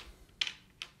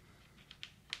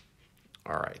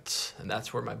 All right, and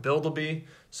that's where my build will be.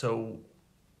 So,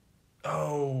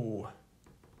 oh,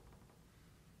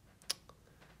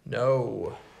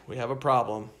 no, we have a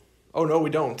problem. Oh, no, we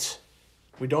don't.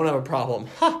 We don't have a problem.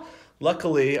 Ha!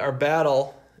 Luckily, our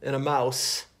battle in a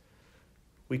mouse,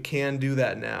 we can do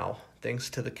that now, thanks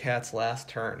to the cat's last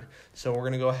turn. So we're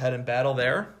going to go ahead and battle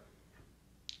there.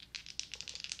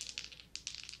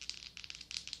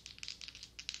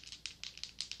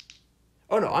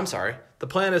 Oh, no, I'm sorry. The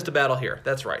plan is to battle here.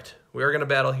 That's right. We are going to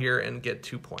battle here and get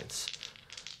 2 points.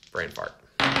 Brain fart.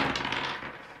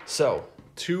 So,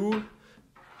 2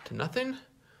 to nothing.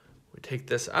 We take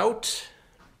this out.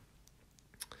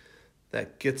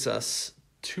 That gets us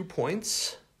 2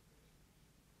 points.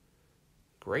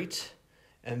 Great.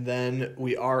 And then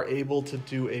we are able to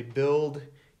do a build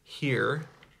here.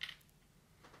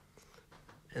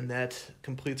 And that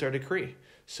completes our decree.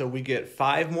 So we get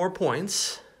 5 more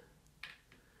points.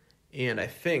 And I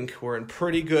think we're in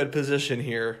pretty good position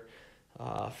here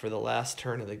for the last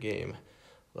turn of the game.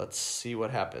 Let's see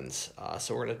what happens.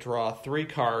 So we're going to draw 3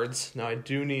 cards. Now I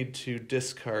do need to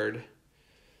discard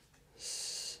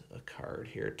a card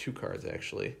here, 2 cards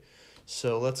actually.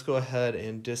 So let's go ahead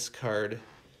and discard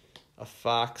a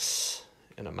fox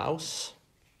and a mouse.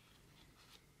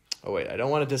 Oh wait, I don't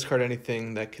want to discard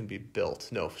anything that can be built.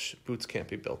 No, boots can't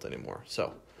be built anymore.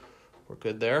 So we're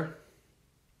good there.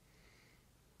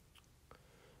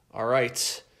 All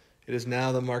right, it is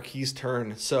now the Marquise'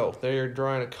 turn. So they're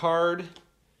drawing a card.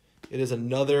 It is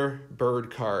another bird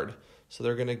card. So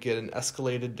they're going to get an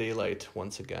escalated daylight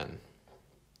once again.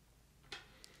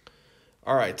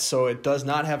 All right, so it does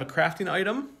not have a crafting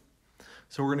item.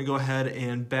 So we're going to go ahead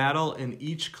and battle in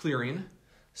each clearing.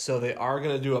 So they are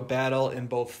going to do a battle in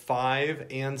both 5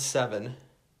 and 7.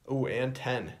 Ooh, and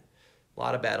 10. A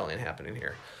lot of battling happening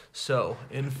here. So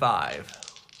in 5,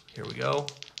 here we go.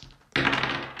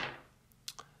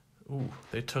 Ooh,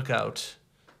 they took out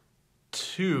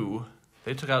 2.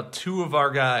 They took out 2 of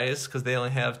our guys because they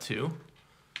only have 2.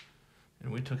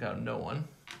 And we took out no one.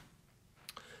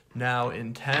 Now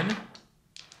in 10,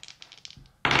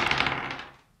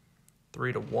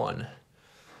 3-1.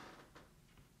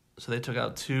 So they took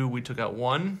out 2, we took out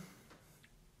 1.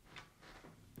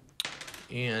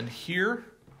 And here,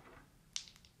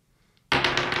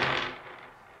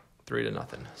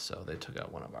 3-0. So they took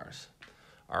out one of ours.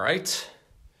 All right.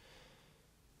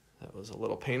 That was a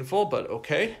little painful, but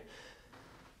okay.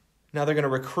 Now they're going to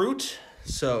recruit.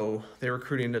 So they're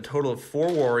recruiting a total of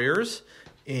 4 warriors,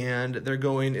 and they're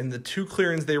going in the 2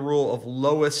 clearings they rule of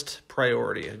lowest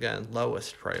priority. Again,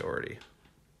 lowest priority.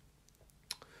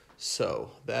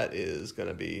 So that is going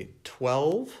to be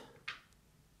 12.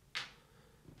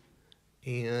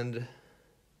 And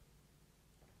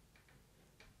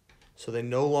so they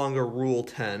no longer rule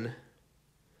 10.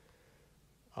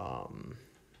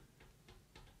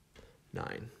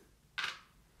 9.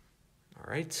 All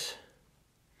right.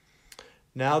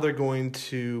 Now they're going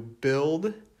to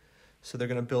build. So they're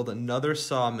going to build another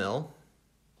sawmill.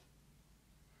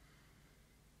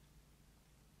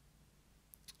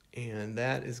 And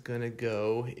that is going to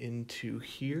go into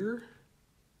here.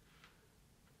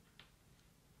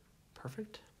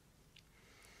 Perfect.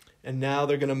 And now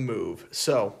they're going to move.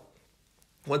 So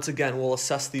once again, we'll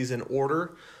assess these in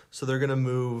order. So they're going to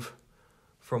move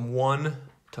from 1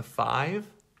 to 5,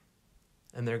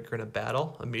 and they're going to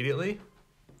battle immediately.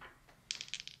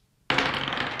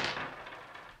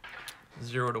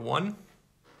 0 to 1.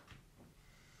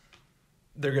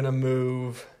 They're going to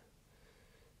move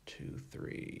 2,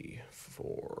 3,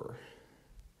 4,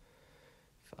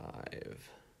 5,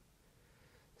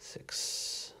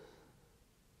 6.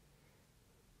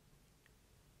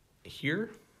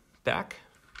 Here, back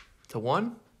to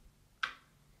 1.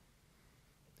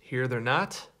 Here they're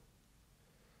not.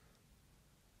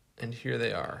 And here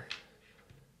they are.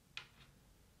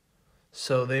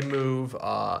 So they move,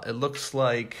 it looks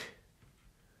like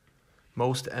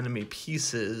most enemy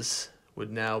pieces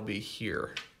would now be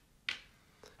here.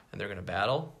 And they're going to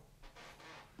battle.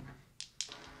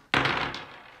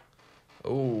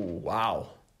 Oh,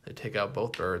 wow. They take out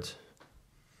both birds.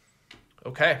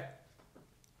 Okay.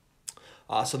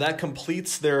 So that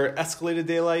completes their escalated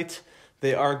daylight.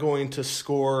 They are going to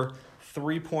score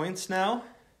 3 points now.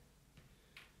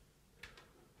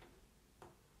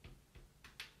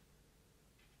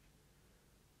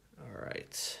 All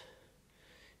right.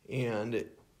 And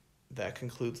that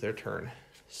concludes their turn.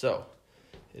 So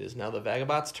it is now the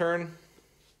Vagabot's turn.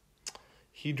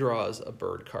 He draws a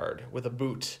bird card with a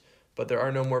boot, but there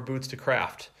are no more boots to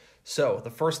craft. So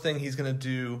the first thing he's going to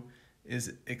do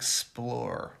is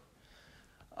explore.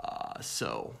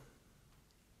 So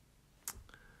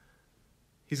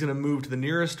he's going to move to the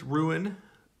nearest ruin,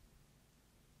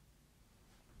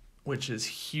 which is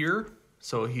here.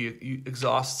 So he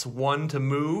exhausts 1 to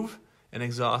move and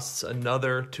exhausts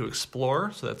another to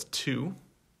explore. So that's 2.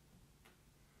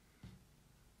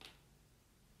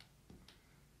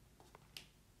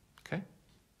 Okay.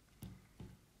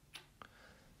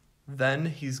 Then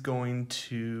he's going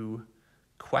to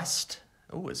quest.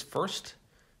 Oh, his first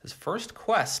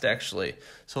quest, actually.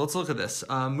 So let's look at this.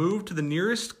 Move to the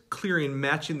nearest clearing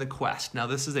matching the quest. Now,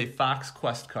 this is a Fox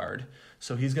quest card.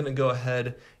 So he's going to go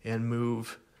ahead and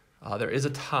move. There is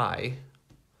a tie.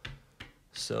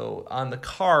 So on the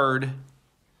card,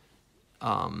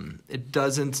 it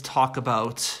doesn't talk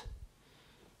about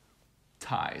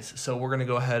ties. So we're going to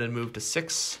go ahead and move to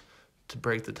 6 to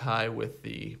break the tie with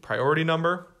the priority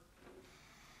number.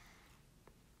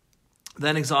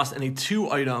 Then exhaust any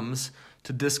 2 items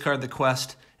to discard the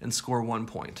quest and score 1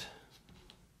 point.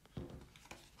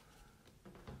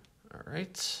 All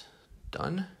right,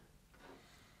 done.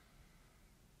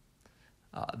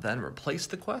 Then replace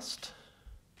the quest.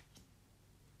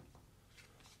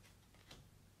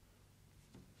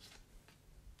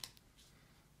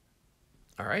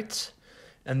 All right,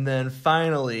 and then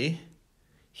finally,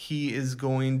 he is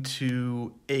going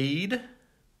to aid.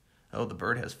 Oh, the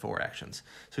bird has 4 actions.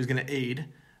 So he's going to aid.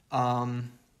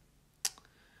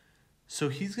 So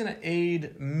he's going to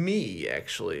aid me,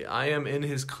 actually. I am in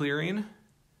his clearing,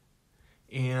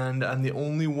 and I'm the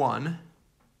only one.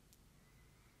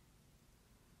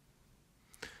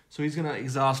 So he's going to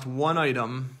exhaust 1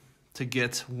 item to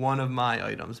get 1 of my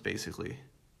items, basically.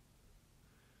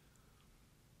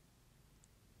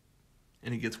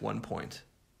 And he gets 1 point.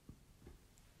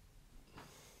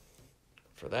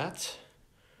 For that,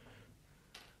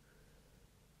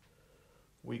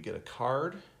 we get a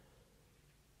card,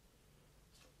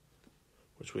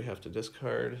 which we have to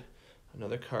discard.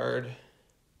 Another card.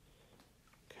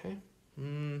 Okay.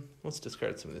 Let's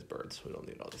discard some of these birds. We don't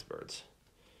need all these birds.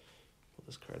 We'll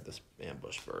discard this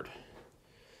ambush bird.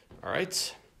 All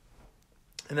right.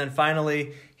 And then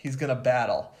finally, he's going to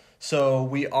battle. So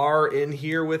we are in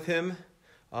here with him.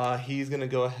 He's going to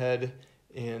go ahead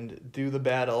and do the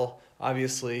battle.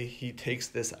 Obviously, he takes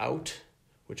this out,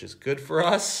 which is good for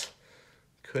us.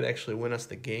 Could actually win us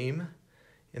the game.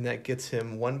 And that gets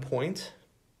him 1 point.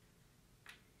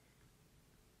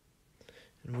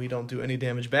 And we don't do any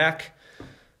damage back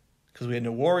because we had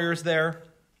no warriors there.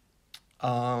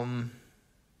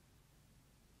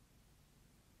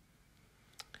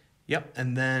 Yep,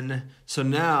 and then, so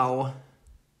now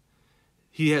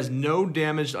he has no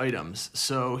damaged items.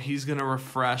 So he's going to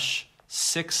refresh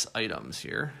 6 items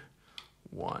here.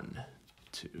 1,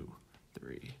 2,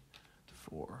 3,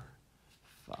 4,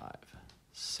 5,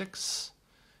 6.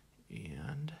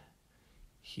 And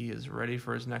he is ready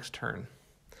for his next turn.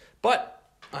 But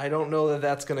I don't know that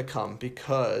that's going to come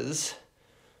because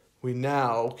we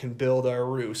now can build our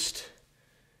roost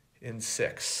in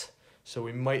 6. So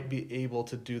we might be able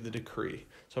to do the decree.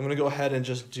 So I'm going to go ahead and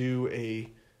just do a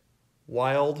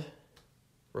wild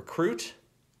recruit.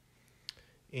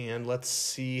 And let's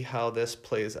see how this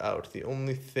plays out. The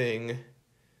only thing,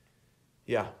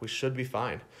 yeah, we should be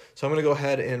fine. So I'm going to go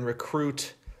ahead and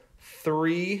recruit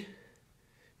 3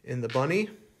 in the bunny,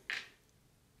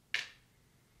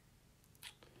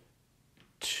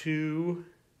 2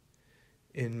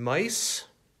 in mice,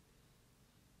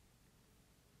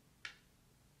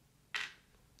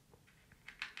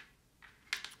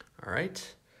 all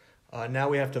right. Now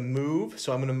we have to move,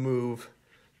 so I'm going to move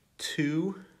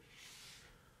 2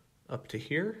 up to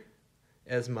here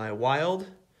as my wild.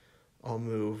 I'll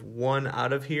move 1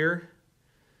 out of here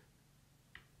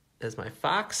as my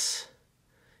fox,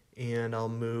 and I'll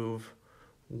move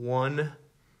 1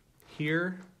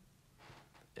 here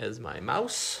as my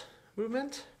mouse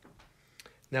movement.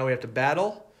 Now we have to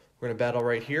battle. We're going to battle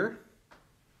right here.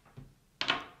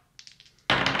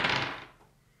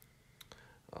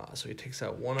 So he takes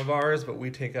out 1 of ours, but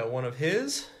we take out 1 of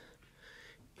his.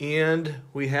 And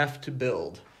we have to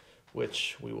build,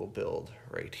 which we will build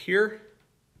right here.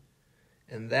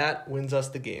 And that wins us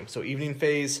the game. So evening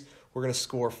phase, we're going to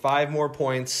score 5 more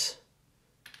points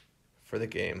for the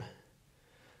game.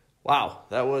 Wow,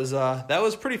 that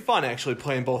was pretty fun actually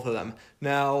playing both of them.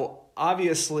 Now,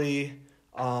 obviously,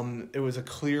 it was a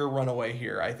clear runaway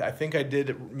here. I think I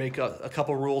did make a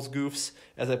couple rules goofs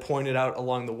as I pointed out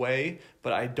along the way,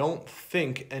 but I don't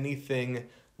think anything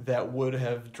that would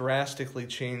have drastically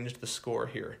changed the score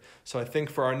here. So I think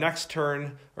for our next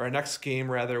turn, or our next game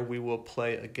rather, we will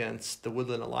play against the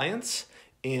Woodland Alliance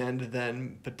and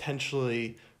then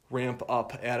potentially ramp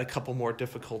up, add a couple more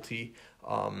difficulty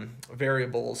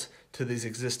variables to these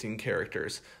existing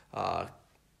characters.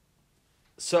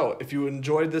 So if you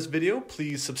enjoyed this video,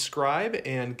 please subscribe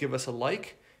and give us a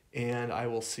like, and I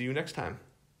will see you next time.